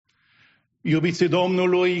Iubiții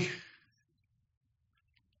Domnului,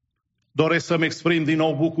 doresc să-mi exprim din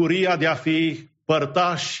nou bucuria de a fi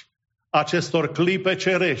părtași acestor clipe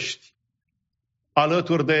cerești,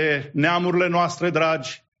 alături de neamurile noastre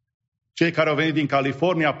dragi, cei care au venit din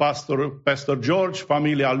California, Pastor George,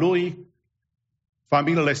 familia lui,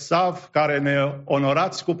 familiile Sav, care ne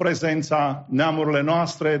onorați cu prezența, neamurile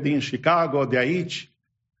noastre din Chicago, de aici.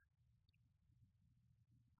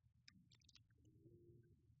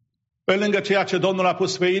 Pe lângă ceea ce Domnul a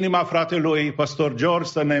pus pe inima fratelui Pastor George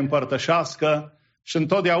să ne împărtășească, și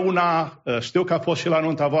întotdeauna, știu că a fost și la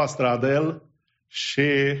nunta voastră, Adel, și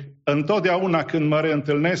întotdeauna când mă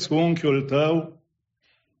reîntâlnesc cu unchiul tău,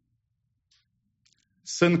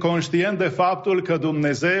 sunt conștient de faptul că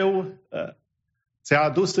Dumnezeu ți-a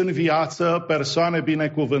adus în viață persoane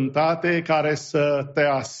binecuvântate care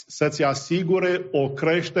să-ți asigure o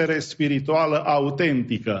creștere spirituală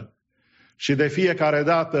autentică. Și de fiecare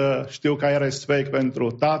dată știu că ai respect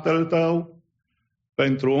pentru tatăl tău,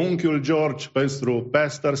 pentru unchiul George, pentru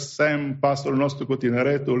Pastor Sam, pastorul nostru cu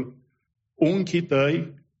tineretul, unchii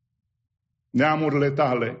tăi, neamurile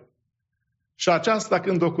tale. Și aceasta,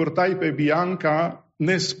 când o curtai pe Bianca,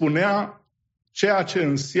 ne spunea ceea ce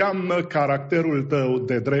înseamnă caracterul tău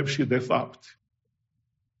de drept și de fapt.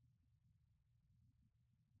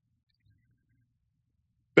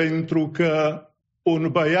 Pentru că un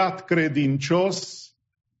băiat credincios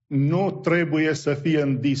nu trebuie să fie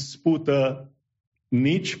în dispută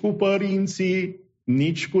nici cu părinții,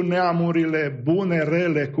 nici cu neamurile, bune,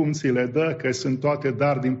 rele, cum ți le dă, că sunt toate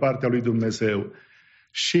dar din partea lui Dumnezeu.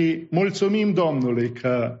 Și mulțumim Domnului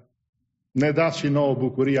că ne dați și nouă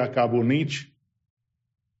bucuria ca bunici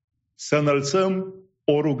să înălțăm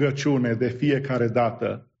o rugăciune de fiecare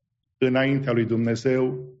dată înaintea lui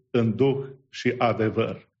Dumnezeu în duh și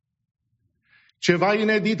adevăr. Ceva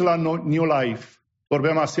inedit la New Life.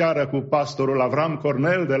 Vorbeam aseară cu pastorul Avram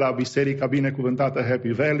Cornel de la Biserica Binecuvântată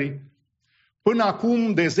Happy Valley. Până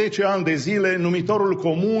acum, de 10 ani de zile, numitorul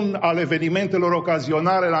comun al evenimentelor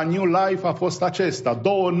ocazionale la New Life a fost acesta.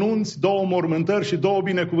 2 nunți, 2 mormântări și 2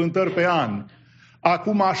 binecuvântări pe an.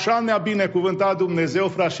 Acum așa ne-a binecuvântat Dumnezeu,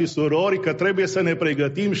 frați și surori, că trebuie să ne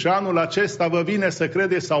pregătim și anul acesta vă vine să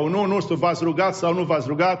credeți sau nu, nu știu, v-ați rugat sau nu v-ați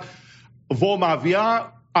rugat, vom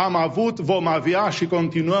avea, am avut, vom avea și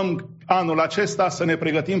continuăm anul acesta să ne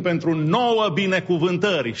pregătim pentru 9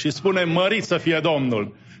 binecuvântări și spunem mărit să fie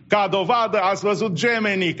Domnul. Ca dovadă ați văzut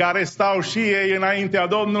gemenii care stau și ei înaintea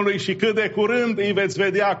Domnului și cât de curând îi veți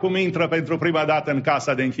vedea cum intră pentru prima dată în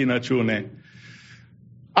casa de închinăciune.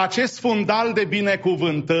 Acest fundal de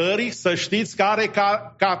binecuvântări, să știți că are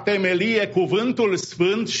ca temelie cuvântul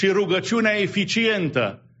sfânt și rugăciunea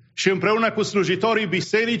eficientă. Și împreună cu slujitorii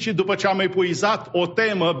bisericii, după ce am epuizat o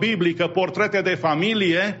temă biblică, portrete de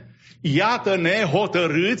familie, iată-ne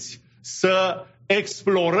hotărâți să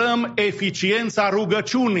explorăm eficiența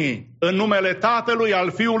rugăciunii în numele Tatălui,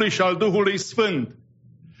 al Fiului și al Duhului Sfânt.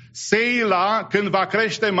 Seila, când va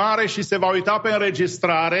crește mare și se va uita pe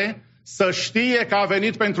înregistrare, să știe că a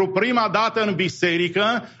venit pentru prima dată în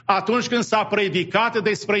biserică atunci când s-a predicat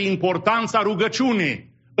despre importanța rugăciunii.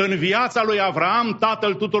 În viața lui Avram,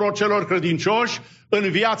 tatăl tuturor celor credincioși, în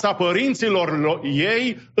viața părinților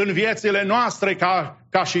ei, în viețile noastre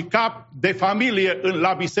ca și cap de familie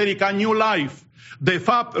la Biserica New Life. De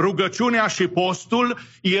fapt, rugăciunea și postul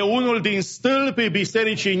e unul din stâlpii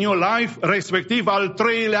Bisericii New Life, respectiv al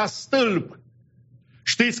 3-lea stâlp.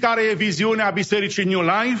 Știți care e viziunea Bisericii New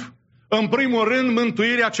Life? În primul rând,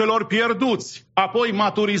 mântuirea celor pierduți, apoi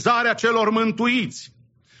maturizarea celor mântuiți,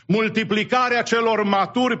 multiplicarea celor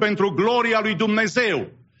maturi pentru gloria lui Dumnezeu.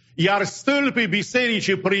 Iar stâlpii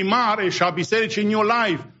bisericii primare și a Bisericii New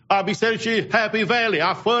Life, a Bisericii Happy Valley,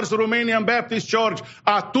 a First Romanian Baptist Church,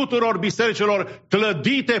 a tuturor bisericilor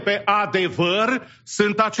clădite pe adevăr,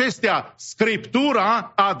 sunt acestea: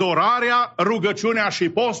 Scriptura, adorarea, rugăciunea și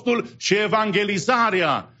postul și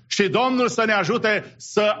evangelizarea. Și Domnul să ne ajute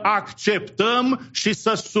să acceptăm și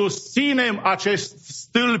să susținem acești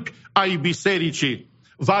stâlpi ai bisericii.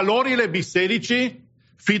 Valorile bisericii: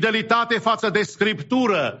 fidelitate față de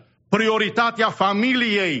Scriptură, prioritatea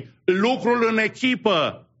familiei, lucrul în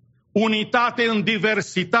echipă, unitate în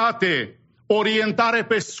diversitate, orientare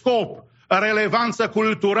pe scop, relevanță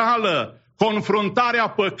culturală, confruntarea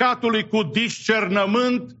păcatului cu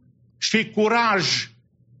discernământ și curaj.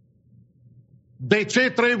 De ce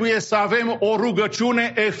trebuie să avem o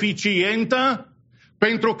rugăciune eficientă?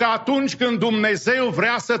 Pentru că atunci când Dumnezeu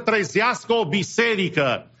vrea să trezească o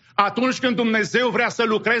biserică, atunci când Dumnezeu vrea să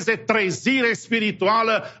lucreze trezire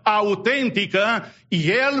spirituală autentică,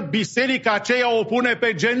 El, biserica aceea, o pune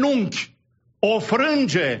pe genunchi, o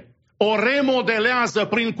frânge, o remodelează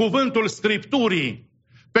prin cuvântul Scripturii.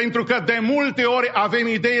 Pentru că de multe ori avem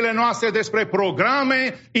ideile noastre despre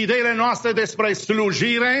programe, ideile noastre despre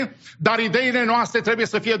slujire, dar ideile noastre trebuie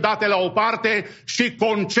să fie date la o parte și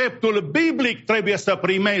conceptul biblic trebuie să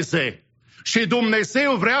primeze. Și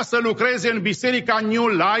Dumnezeu vrea să lucreze în Biserica New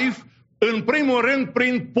Life, în primul rând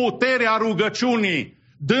prin puterea rugăciunii,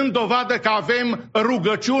 dând dovadă că avem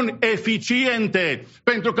rugăciuni eficiente,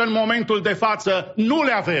 pentru că în momentul de față nu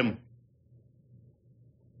le avem.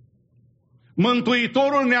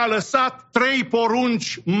 Mântuitorul ne-a lăsat 3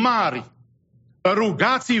 porunci mari.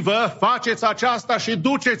 Rugați-vă, faceți aceasta și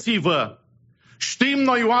duceți-vă. Știm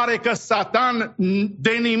noi oare că Satan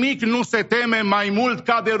de nimic nu se teme mai mult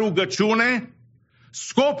ca de rugăciune?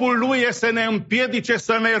 Scopul lui este să ne împiedice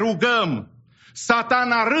să ne rugăm.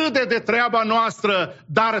 Satana râde de treaba noastră,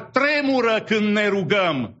 dar tremură când ne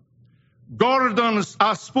rugăm. Gordon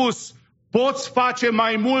a spus: poți face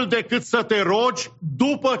mai mult decât să te rogi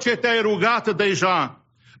după ce te-ai rugat deja,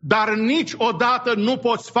 dar niciodată nu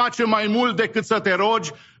poți face mai mult decât să te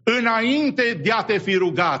rogi înainte de a te fi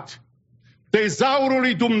rugat. Tezaurul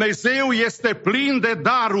lui Dumnezeu este plin de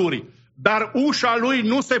daruri, dar ușa lui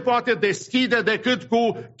nu se poate deschide decât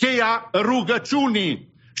cu cheia rugăciunii.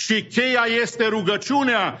 Și cheia este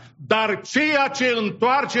rugăciunea, dar ceea ce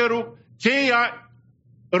întoarce cheia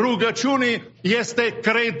rugăciunii este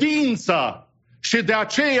credința. Și de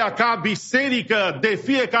aceea, ca biserică, de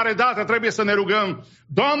fiecare dată trebuie să ne rugăm: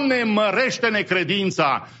 Doamne, mărește-ne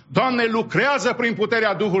credința! Doamne, lucrează prin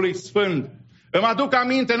puterea Duhului Sfânt! Îmi aduc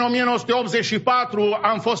aminte, în 1984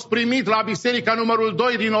 am fost primit la biserica numărul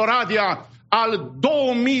 2 din Oradea, al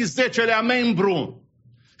 2010-lea membru.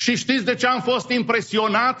 Și știți de ce am fost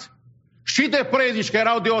impresionat? Și de predici, că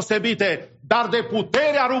erau deosebite, dar de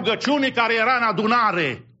puterea rugăciunii care era în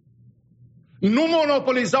adunare. Nu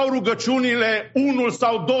monopolizau rugăciunile unul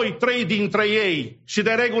sau 2, 3 dintre ei, și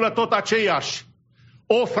de regulă tot aceiași.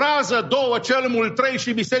 O frază, 2, cel mult 3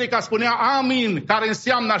 și biserica spunea amin, care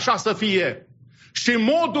înseamnă așa să fie. Și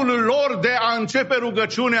modul lor de a începe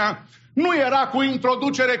rugăciunea nu era cu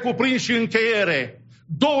introducere, cuprins și încheiere.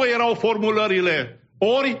 2 erau formulările: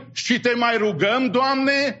 ori și te mai rugăm,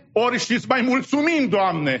 Doamne, ori și îți mai mulțumim,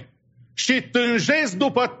 Doamne. Și tânjesc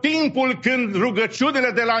după timpul când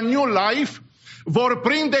rugăciunile de la New Life vor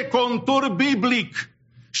prinde contur biblic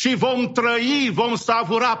și vom trăi, vom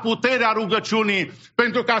savura puterea rugăciunii,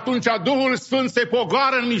 pentru că atunci Duhul Sfânt se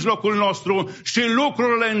pogoară în mijlocul nostru și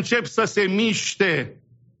lucrurile încep să se miște.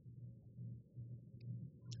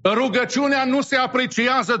 Rugăciunea nu se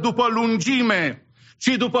apreciază după lungime, ci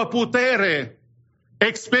după putere.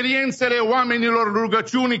 Experiențele oamenilor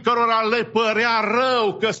rugăciunii cărora le părea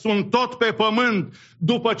rău că sunt tot pe pământ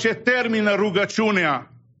după ce termină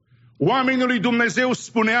rugăciunea. Oamenii lui Dumnezeu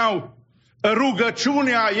spuneau: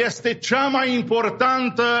 rugăciunea este cea mai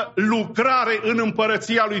importantă lucrare în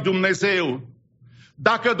împărăția lui Dumnezeu.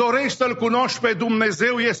 Dacă dorești să-L cunoști pe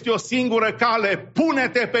Dumnezeu, este o singură cale: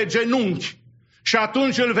 pune-te pe genunchi și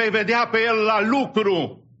atunci îl vei vedea pe El la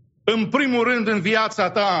lucru, în primul rând în viața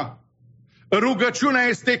ta. Rugăciunea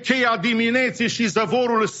este cheia dimineții și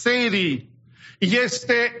zăvorul serii.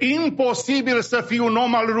 Este imposibil să fii un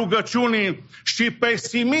om al rugăciunii și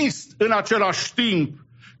pesimist în același timp,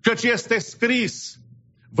 căci este scris: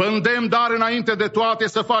 vă îndemn dar înainte de toate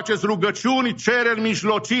să faceți rugăciuni, cereri,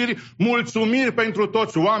 mijlociri, mulțumiri pentru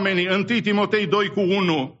toți oamenii. 1 Timotei 2:1.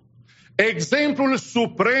 Exemplul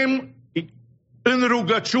suprem în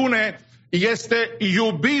rugăciune este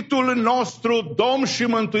iubitul nostru Domn și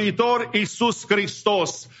Mântuitor Iisus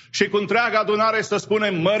Hristos. Și cu întreaga adunare să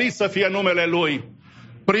spunem: mărit să fie numele Lui.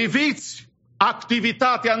 Priviți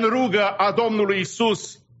activitatea în rugă a Domnului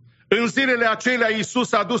Iisus. În zilele acelea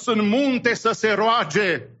Iisus a dus în munte să se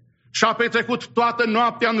roage și a petrecut toată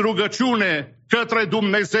noaptea în rugăciune către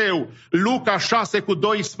Dumnezeu. Luca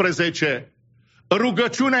 6:12.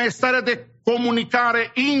 Rugăciunea este starea de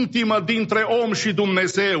comunicare intimă dintre om și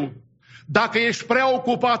Dumnezeu. Dacă ești prea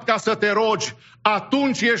ocupat ca să te rogi,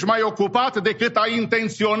 atunci ești mai ocupat decât a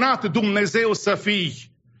intenționat Dumnezeu să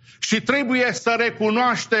fii. Și trebuie să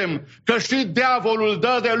recunoaștem că și diavolul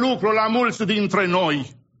dă de lucru la mulți dintre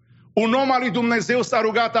noi. Un om al lui Dumnezeu s-a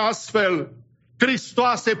rugat astfel: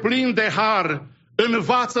 Hristoase, plin de har,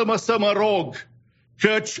 învață-mă să mă rog,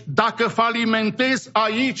 căci dacă falimentez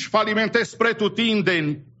aici, falimentez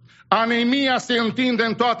pretutindeni. Anemia se întinde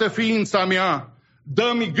în toată ființa mea.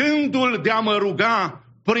 Dă-mi gândul de a mă ruga,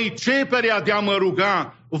 priceperea de a mă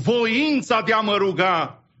ruga, voința de a mă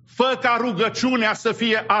ruga. Fă ca rugăciunea să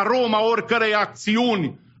fie aroma oricărei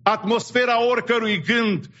acțiuni, atmosfera oricărui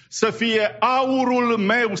gând, să fie aurul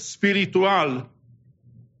meu spiritual.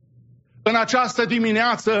 În această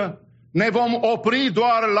dimineață ne vom opri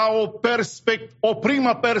doar la o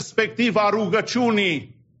primă perspectivă a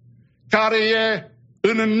rugăciunii, care e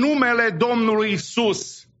în numele Domnului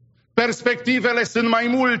Isus. Perspectivele sunt mai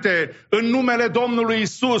multe. În numele Domnului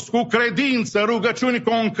Isus, cu credință, rugăciuni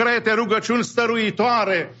concrete, rugăciuni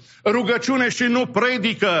stăruitoare, rugăciune și nu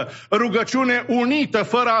predică, rugăciune unită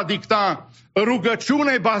fără a dicta,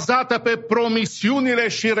 rugăciune bazată pe promisiunile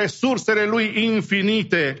și resursele Lui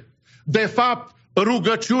infinite. De fapt,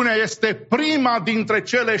 rugăciunea este prima dintre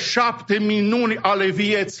cele 7 minuni ale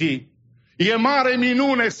vieții. E mare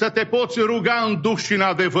minune să te poți ruga în duh și în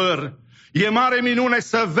adevăr. E mare minune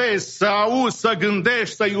să vezi, să auzi, să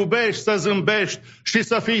gândești, să iubești, să zâmbești și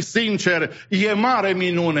să fii sincer. E mare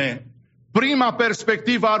minune. Prima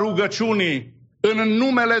perspectivă a rugăciunii în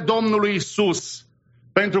numele Domnului Isus,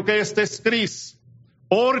 pentru că este scris: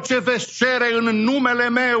 orice veți cere în numele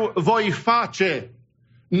meu voi face.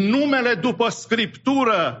 Numele după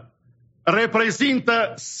Scriptură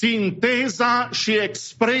reprezintă sinteza și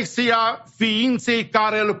expresia ființei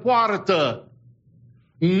care îl poartă.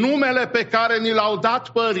 Numele pe care ni l-au dat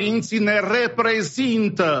părinții ne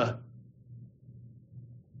reprezintă.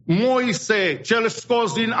 Moise, cel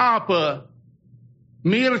scos din apă,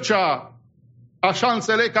 Mircea, așa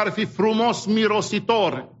înțeleg că ar fi frumos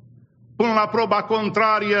mirositor. Până la proba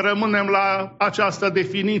contrarie rămânem la această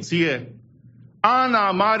definiție.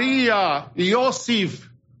 Ana, Maria, Iosif,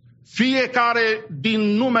 fiecare din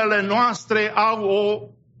numele noastre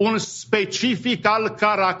au un specific al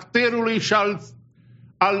caracterului și al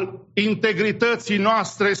integrității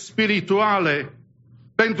noastre spirituale.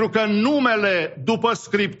 Pentru că numele, după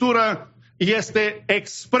Scriptură, este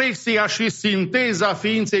expresia și sinteza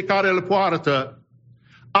ființei care îl poartă.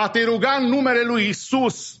 A te ruga în numele lui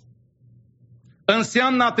Isus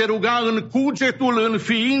înseamnă a te ruga în cugetul, în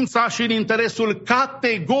ființa și în interesul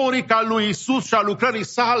categoric al lui Isus și al lucrării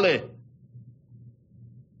sale.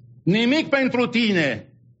 Nimic pentru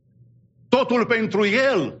tine, totul pentru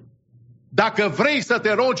El, dacă vrei să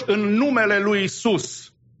te rogi în numele lui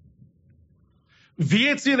Isus.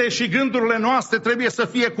 Viețile și gândurile noastre trebuie să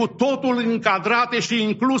fie cu totul încadrate și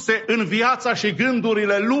incluse în viața și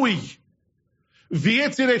gândurile Lui.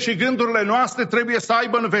 Viețile și gândurile noastre trebuie să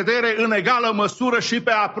aibă în vedere în egală măsură și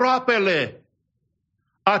pe aproapele.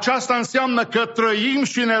 Aceasta înseamnă că trăim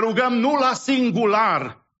și ne rugăm nu la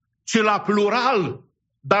singular, ci la plural,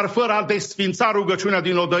 dar fără a desfința rugăciunea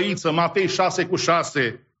din odăiță, Matei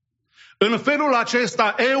 6:6. În felul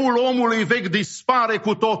acesta, eul omului vechi dispare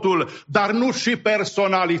cu totul, dar nu și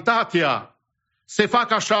personalitatea. Se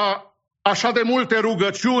fac așa de multe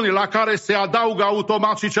rugăciuni la care se adaugă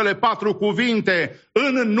automat și cele 4 cuvinte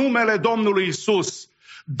în numele Domnului Isus,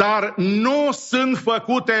 dar nu sunt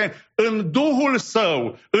făcute în Duhul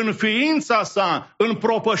Său, în ființa sa, în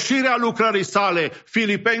propășirea lucrării sale.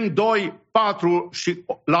 Filipeni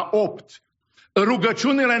 2:4-8.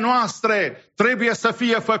 Rugăciunile noastre trebuie să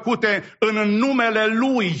fie făcute în numele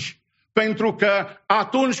Lui, pentru că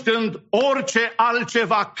atunci când orice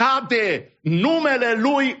altceva cade, numele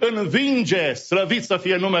Lui învinge, slăvit să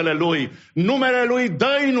fie numele Lui. Numele Lui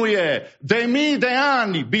dăinuie. De mii de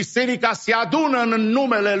ani biserica se adună în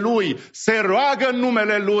numele Lui, se roagă în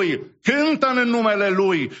numele Lui, cântă în numele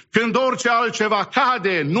Lui. Când orice altceva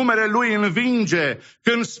cade, numele Lui învinge.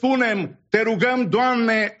 Când spunem, te rugăm,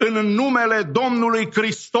 Doamne, în numele Domnului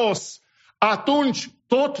Hristos, atunci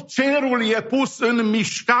tot cerul e pus în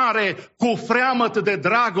mișcare cu freamăt de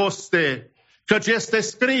dragoste, căci este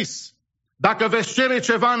scris: dacă veți cere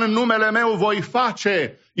ceva în numele meu, voi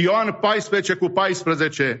face. Ioan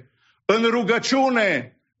 14:14. În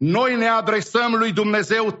rugăciune, noi ne adresăm lui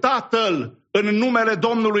Dumnezeu Tatăl în numele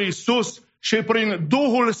Domnului Isus și prin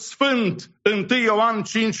Duhul Sfânt, 1 Ioan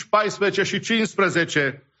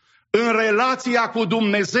 5:14-15. În relația cu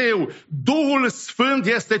Dumnezeu, Duhul Sfânt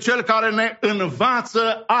este Cel care ne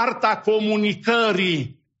învață arta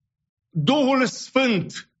comunicării. Duhul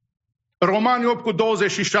Sfânt, Romani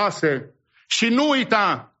 8:26. Și nu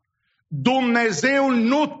uita, Dumnezeu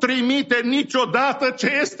nu trimite niciodată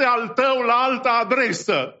ce este al tău la altă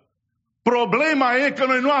adresă. Problema e că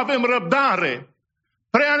noi nu avem răbdare.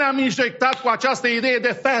 Prea ne-am injectat cu această idee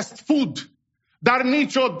de fast food. Dar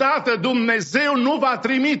niciodată Dumnezeu nu va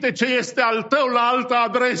trimite ce este al tău la altă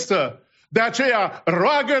adresă. De aceea,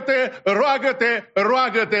 roagă-te, roagă-te,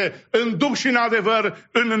 roagă-te în duh și în adevăr,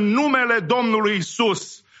 în numele Domnului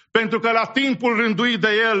Isus. Pentru că la timpul rânduit de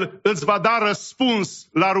El îți va da răspuns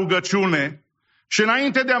la rugăciune. Și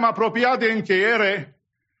înainte de a mă apropia de încheiere,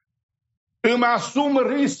 îmi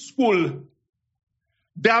asum riscul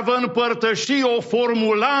de a vă împărtăși o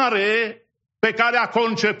formulare pe care a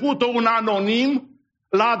conceput-o un anonim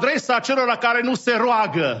la adresa celor care nu se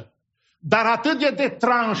roagă. dar atât de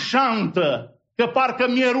tranșantă, că parcă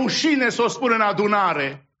mi-e rușine să o spun în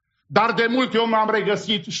adunare, dar de multe ori m-am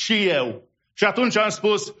regăsit și eu. Și atunci am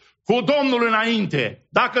spus, cu Domnul înainte,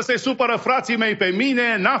 dacă se supără frații mei pe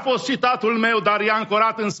mine, n-a fost citatul meu, dar e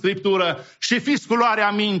ancorat în Scriptură și fiți cu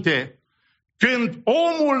luarea minte. Când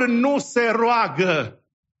omul nu se roagă,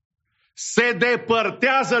 se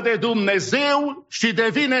depărtează de Dumnezeu și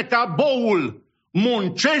devine ca boul.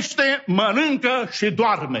 Muncește, mănâncă și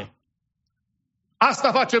doarme.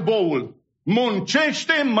 Asta face boul.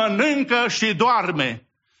 Muncește, mănâncă și doarme.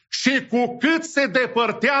 Și cu cât se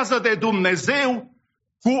depărtează de Dumnezeu,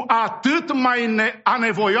 cu atât mai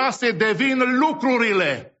anevoioase devin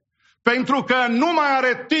lucrurile. Pentru că nu mai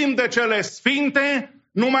are timp de cele sfinte,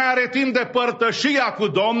 nu mai are timp de părtășia cu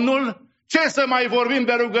Domnul. Ce să mai vorbim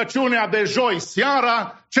de rugăciunea de joi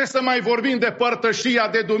seara? Ce să mai vorbim de părtășia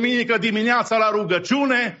de duminică dimineața la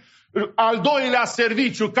rugăciune? Al doilea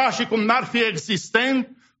serviciu ca și cum n-ar fi existent,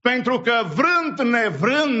 pentru că vrând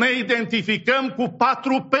nevrând ne identificăm cu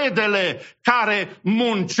patrupedele care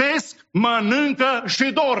muncesc, mănâncă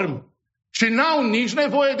și dorm. Și n-au nici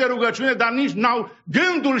nevoie de rugăciune, dar nici n-au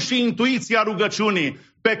gândul și intuiția rugăciunii.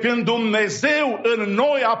 Pe când Dumnezeu în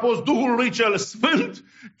noi a pus Duhul lui cel Sfânt,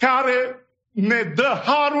 care ne dă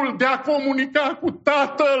harul de a comunica cu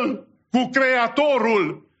Tatăl, cu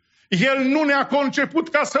Creatorul. El nu ne-a conceput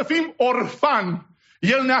ca să fim orfani.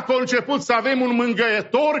 El ne-a conceput să avem un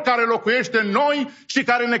mângâietor care locuiește în noi și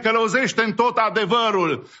care ne călăuzește în tot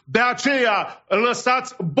adevărul. De aceea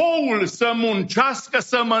lăsați boul să muncească,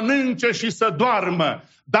 să mănânce și să doarmă.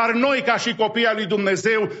 Dar noi, ca și copiii al lui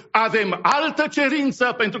Dumnezeu, avem altă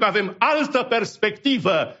cerință pentru că avem altă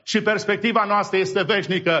perspectivă și perspectiva noastră este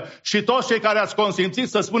veșnică. Și toți cei care ați consimțit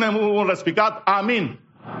să spunem un răspicat, amin.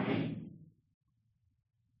 Amin.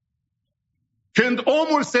 Când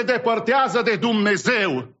omul se depărtează de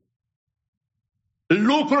Dumnezeu,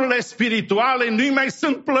 lucrurile spirituale nu-i mai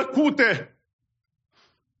sunt plăcute.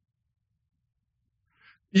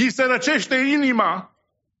 Îi se răcește inima,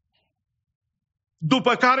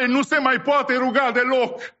 după care nu se mai poate ruga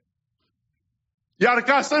deloc. Iar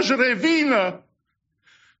ca să-și revină,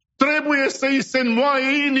 trebuie să îi se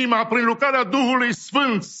înmoaie inima prin lucrarea Duhului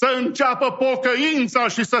Sfânt, să înceapă pocăința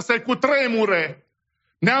și să se cutremure.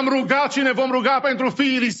 Ne-am rugat și ne vom ruga pentru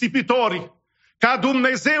fiii risipitori, ca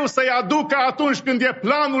Dumnezeu să-i aducă atunci când e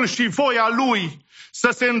planul și voia Lui, să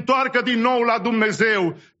se întoarcă din nou la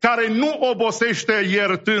Dumnezeu, care nu obosește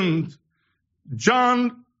iertând.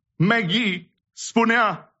 John McGee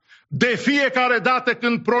spunea, de fiecare dată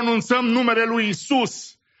când pronunțăm numele lui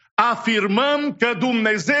Isus, afirmăm că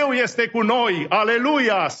Dumnezeu este cu noi.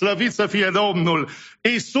 Aleluia! Slăvit să fie Domnul!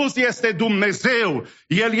 Isus este Dumnezeu.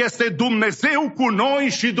 El este Dumnezeu cu noi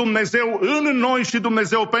și Dumnezeu în noi și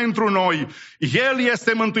Dumnezeu pentru noi. El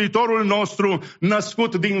este Mântuitorul nostru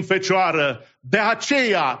născut din Fecioară. De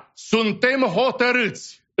aceea suntem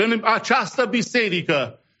hotărâți în această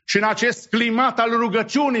biserică și în acest climat al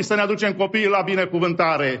rugăciunii să ne aducem copiii la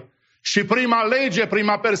binecuvântare. Și prima lege,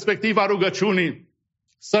 prima perspectivă a rugăciunii,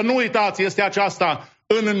 să nu uitați, este aceasta,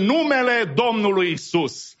 în numele Domnului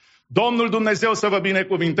Isus. Domnul Dumnezeu să vă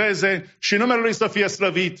binecuvinteze și numele Lui să fie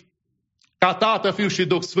slăvit, ca Tată, Fiu și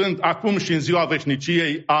Duh Sfânt, acum și în ziua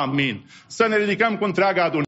veșniciei. Amin. Să ne ridicăm cu întreaga adunare.